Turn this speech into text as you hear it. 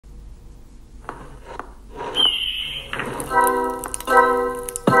Hey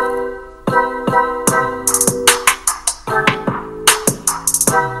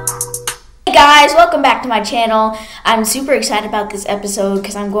guys, welcome back to my channel. I'm super excited about this episode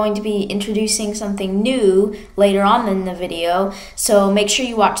because I'm going to be introducing something new later on in the video. So make sure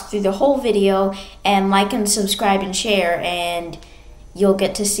you watch through the whole video and like and subscribe and share, and you'll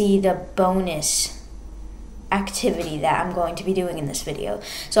get to see the bonus activity that I'm going to be doing in this video.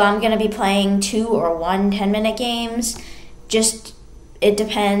 So I'm going to be playing 2 or 1 10-minute games. It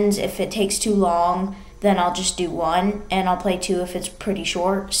depends. If it takes too long, then I'll just do 1, and I'll play 2 if it's pretty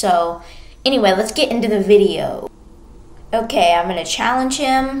short. So anyway, let's get into the video. Okay, I'm going to challenge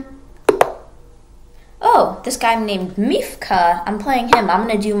him. Oh, this guy named Mifka. I'm playing him. I'm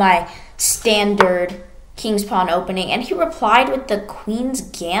going to do my standard King's Pawn opening, and he replied with the Queen's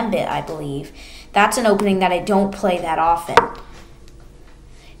Gambit, I believe. That's an opening that I don't play that often.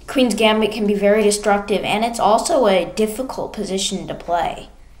 Queen's Gambit can be very destructive, and it's also a difficult position to play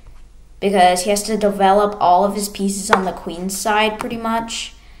because he has to develop all of his pieces on the queen's side pretty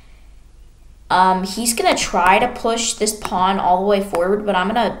much. He's going to try to push this pawn all the way forward, but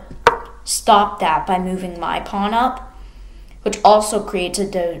I'm going to stop that by moving my pawn up, which also creates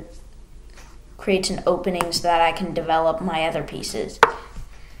an opening so that I can develop my other pieces.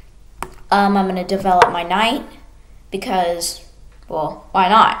 I'm going to develop my knight because, well, why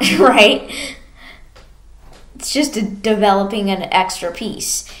not, right? It's just developing an extra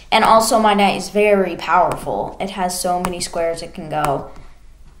piece. And also my knight is very powerful. It has so many squares it can go.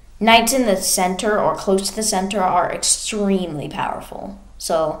 Knights in the center or close to the center are extremely powerful.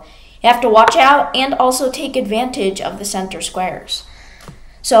 So you have to watch out and also take advantage of the center squares.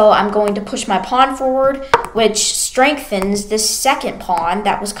 So I'm going to push my pawn forward, which strengthens this second pawn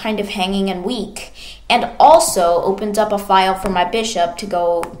that was kind of hanging and weak, and also opens up a file for my bishop to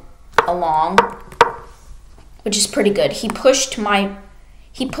go along, which is pretty good. He pushed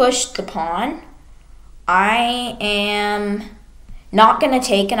the pawn. I am not going to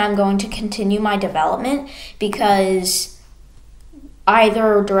take, and I'm going to continue my development because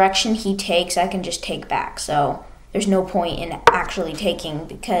either direction he takes, I can just take back. So there's no point in actually taking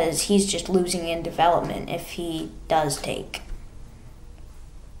because he's just losing in development if he does take.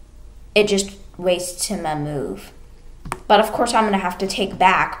 It just wastes him a move. But of course I'm going to have to take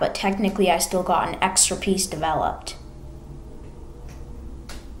back, but technically I still got an extra piece developed.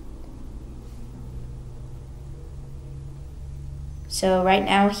 So right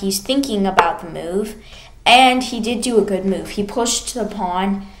now he's thinking about the move, and he did do a good move. He pushed the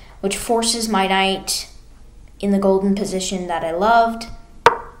pawn, which forces my knight in the golden position that I loved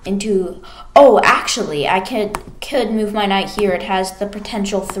into, oh, actually, I could move my knight here. It has the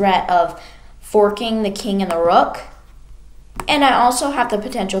potential threat of forking the king and the rook, and I also have the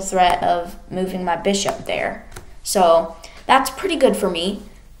potential threat of moving my bishop there. So that's pretty good for me.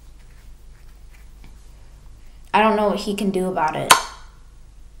 I don't know what he can do about it.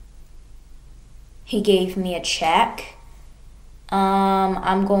 He gave me a check.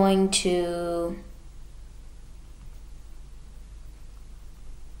 I'm going to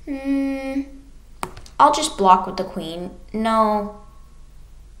I'll just block with the queen. No.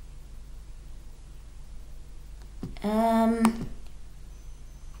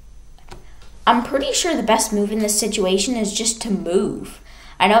 I'm pretty sure the best move in this situation is just to move.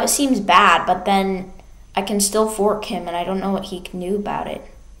 I know it seems bad, but then I can still fork him, and I don't know what he can do about it.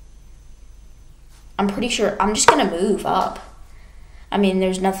 I'm pretty sure I'm just going to move up. I mean,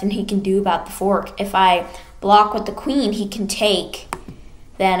 there's nothing he can do about the fork. If I block with the queen, he can take.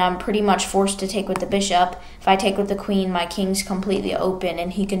 Then I'm pretty much forced to take with the bishop. If I take with the queen, my king's completely open,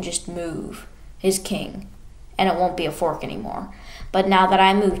 and he can just move his king, and it won't be a fork anymore. But now that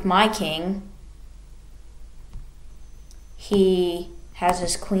I moved my king, he has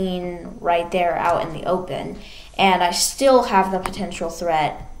his queen right there out in the open, and I still have the potential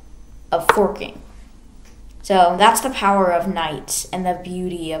threat of forking. So that's the power of knights and the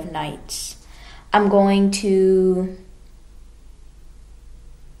beauty of knights. I'm going to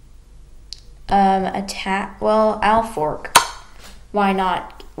attack. Well, I'll fork. Why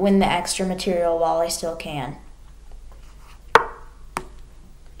not win the extra material while I still can?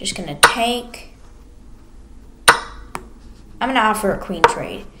 Just gonna take. I'm gonna offer a queen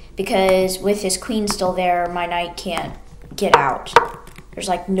trade because with his queen still there, my knight can't get out. There's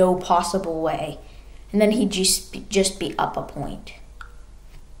like no possible way, and then he'd just be up a point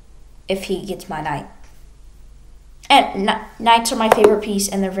if he gets my knight. And knights are my favorite piece,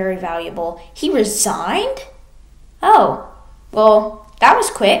 and they're very valuable. He resigned? Oh, well, that was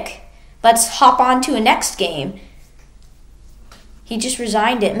quick. Let's hop on to a next game. He just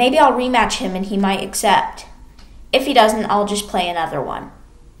resigned it. Maybe I'll rematch him, and he might accept. If he doesn't, I'll just play another one.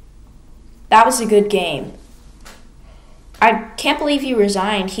 That was a good game. I can't believe he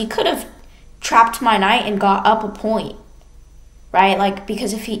resigned. He could have trapped my knight and got up a point, right? Like,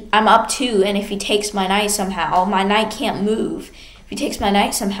 because I'm up 2, and if he takes my knight somehow, my knight can't move. If he takes my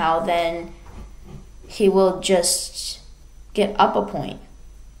knight somehow, then he will just get up a point.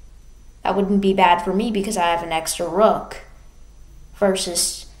 That wouldn't be bad for me because I have an extra rook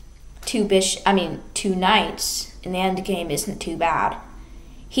versus 2 knights in the end game isn't too bad.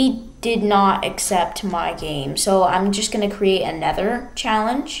 He did not accept my game, so I'm just going to create another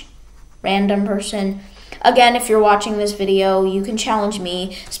challenge. Random person. Again, if you're watching this video, you can challenge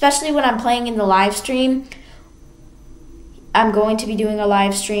me, especially when I'm playing in the live stream. I'm going to be doing a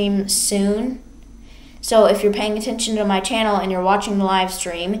live stream soon. So if you're paying attention to my channel and you're watching the live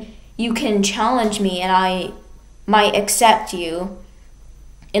stream, you can challenge me and I might accept you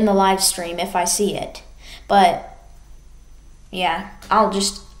in the live stream if I see it. But yeah,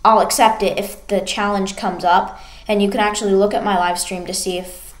 I'll accept it if the challenge comes up, and you can actually look at my live stream to see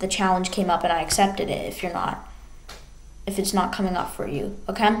if the challenge came up and I accepted it if it's not coming up for you,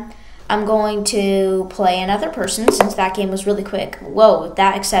 okay? I'm going to play another person since that game was really quick. Whoa,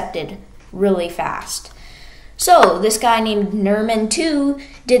 that accepted really fast. So this guy named Nerman2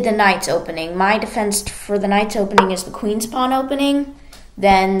 did the knight's opening. My defense for the knight's opening is the queen's pawn opening,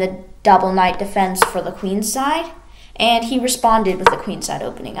 then the double knight defense for the queen's side, and he responded with the queen side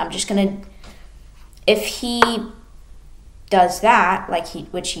opening. I'm just gonna, if he does that,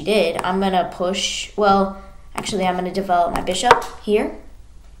 which he did, I'm gonna push, well, actually I'm gonna develop my bishop here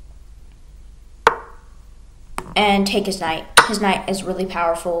and take his knight. His knight is really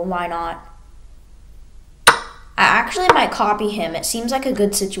powerful, why not? I actually might copy him. It seems like a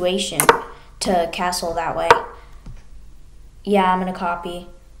good situation to castle that way. Yeah, I'm gonna copy.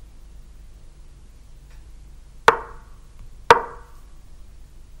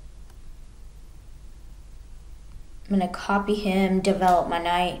 I'm going to copy him, develop my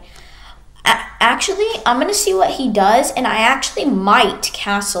knight. Actually, I'm going to see what he does, and I actually might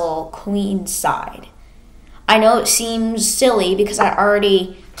castle queen's side. I know it seems silly because I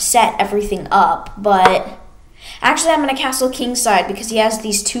already set everything up, but actually I'm going to castle king's side because he has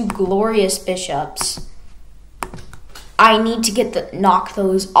these 2 glorious bishops. I need to knock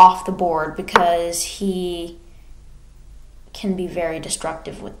those off the board because he can be very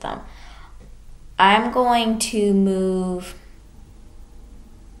destructive with them. I'm going to move,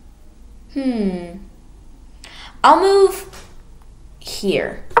 I'll move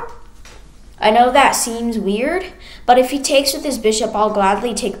here. I know that seems weird, but if he takes with his bishop, I'll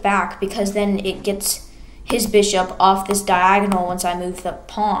gladly take back because then it gets his bishop off this diagonal once I move the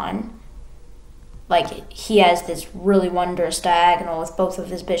pawn. Like, he has this really wondrous diagonal with both of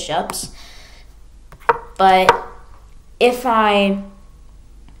his bishops. But if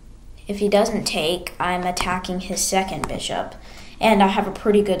he doesn't take, I'm attacking his second bishop. And I have a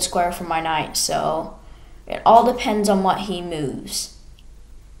pretty good square for my knight, so it all depends on what he moves.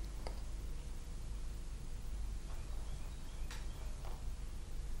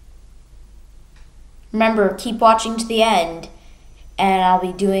 Remember, keep watching to the end, and I'll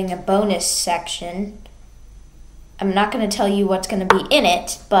be doing a bonus section. I'm not going to tell you what's going to be in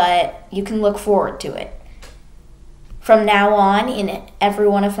it, but you can look forward to it. From now on, in every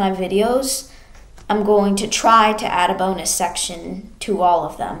one of my videos, I'm going to try to add a bonus section to all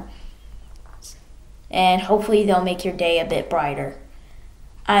of them. And hopefully they'll make your day a bit brighter.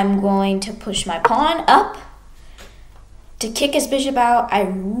 I'm going to push my pawn up to kick his bishop out. I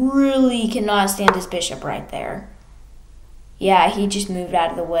really cannot stand his bishop right there. Yeah, he just moved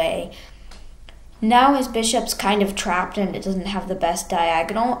out of the way. Now his bishop's kind of trapped and it doesn't have the best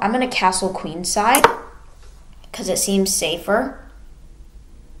diagonal. I'm going to castle queenside because it seems safer.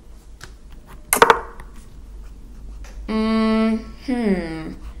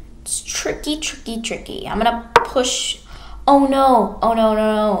 It's tricky. I'm going to push. Oh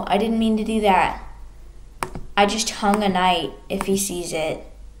no. I didn't mean to do that. I just hung a knight if he sees it.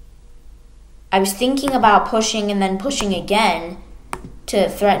 I was thinking about pushing and then pushing again to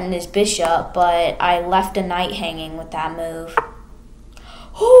threaten his bishop, but I left a knight hanging with that move.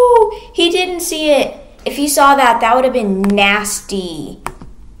 Oh, he didn't see it. If he saw that, that would have been nasty.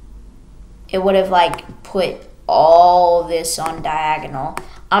 It would have like put all this on diagonal.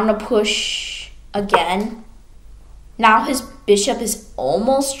 I'm gonna push again. Now his bishop is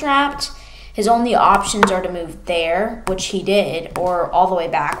almost trapped. His only options are to move there, which he did, or all the way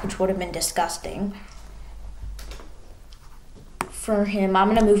back, which would have been disgusting. For him, I'm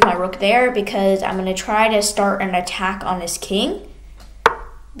going to move my rook there because I'm going to try to start an attack on his king.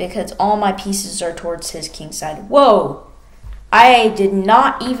 because all my pieces are towards his king side. Whoa! I did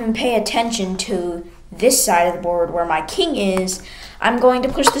not even pay attention to this side of the board where my king is. I'm going to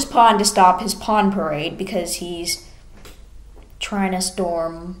push this pawn to stop his pawn parade because he's trying to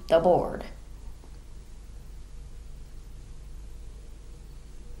storm the board.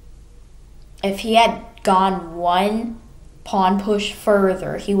 If he had gone one pawn push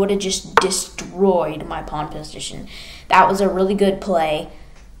further, he would have just destroyed my pawn position. That was a really good play.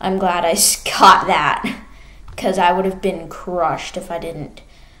 I'm glad I caught that because I would have been crushed if I didn't.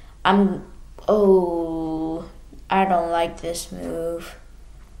 Oh, I don't like this move.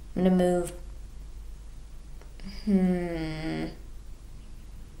 I'm gonna move. I'm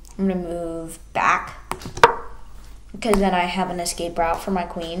gonna move back because then I have an escape route for my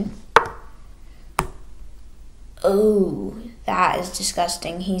queen. Oh, that is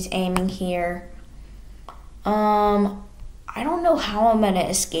disgusting. He's aiming here. I don't know how I'm gonna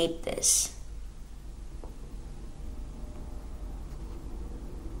escape this.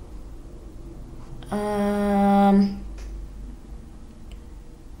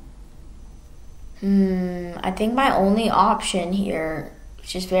 I think my only option here,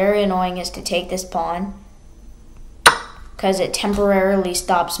 which is very annoying, is to take this pawn because it temporarily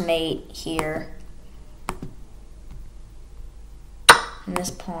stops mate here. And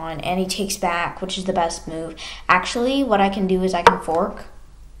this pawn, and he takes back, which is the best move. Actually, what I can do is I can fork.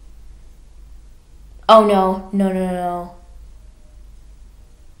 Oh, no.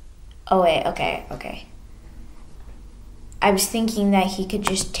 Oh, wait, okay. I was thinking that he could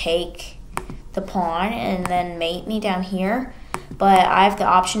just take the pawn and then mate me down here, but I have the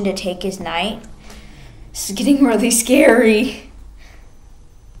option to take his knight. This is getting really scary.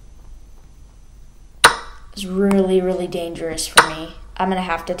 It's really, really dangerous for me. I'm gonna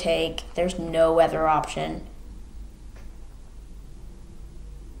have to take. There's no other option.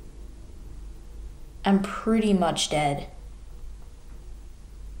 I'm pretty much dead.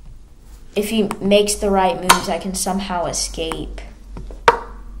 If he makes the right moves, I can somehow escape.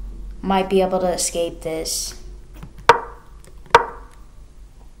 Might be able to escape this.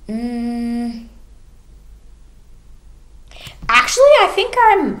 Actually, I think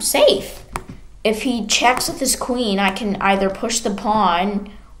I'm safe. If he checks with his queen, I can either push the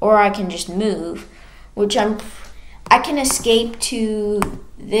pawn or I can just move, which I can escape to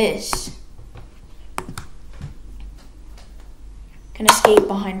this. Can escape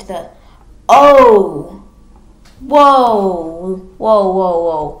behind the. Oh! Whoa.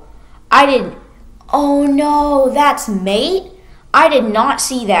 I didn't. Oh no, that's mate? I did not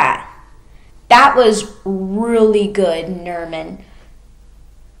see that. That was really good, Nurman.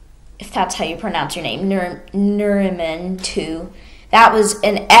 If that's how you pronounce your name, Nurman 2. That was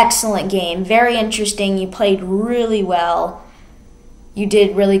an excellent game. Very interesting. You played really well. You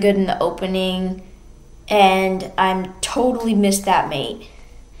did really good in the opening. And I'm totally missed that mate.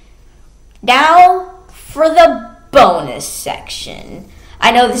 Now for the bonus section.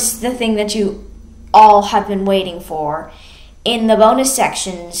 I know this is the thing that you all have been waiting for. In the bonus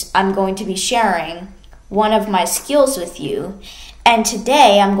sections, I'm going to be sharing one of my skills with you. And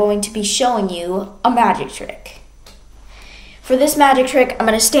today, I'm going to be showing you a magic trick. For this magic trick, I'm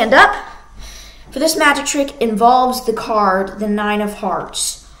going to stand up. For this magic trick involves the card, the 9 of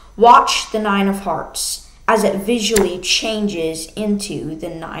Hearts. Watch the 9 of Hearts as it visually changes into the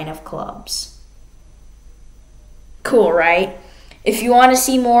 9 of Clubs. Cool, right? If you want to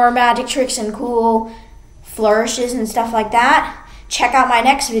see more magic tricks and cool flourishes and stuff like that, check out my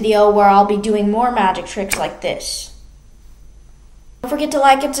next video where I'll be doing more magic tricks like this. Don't forget to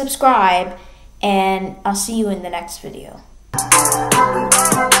like and subscribe, and I'll see you in the next video.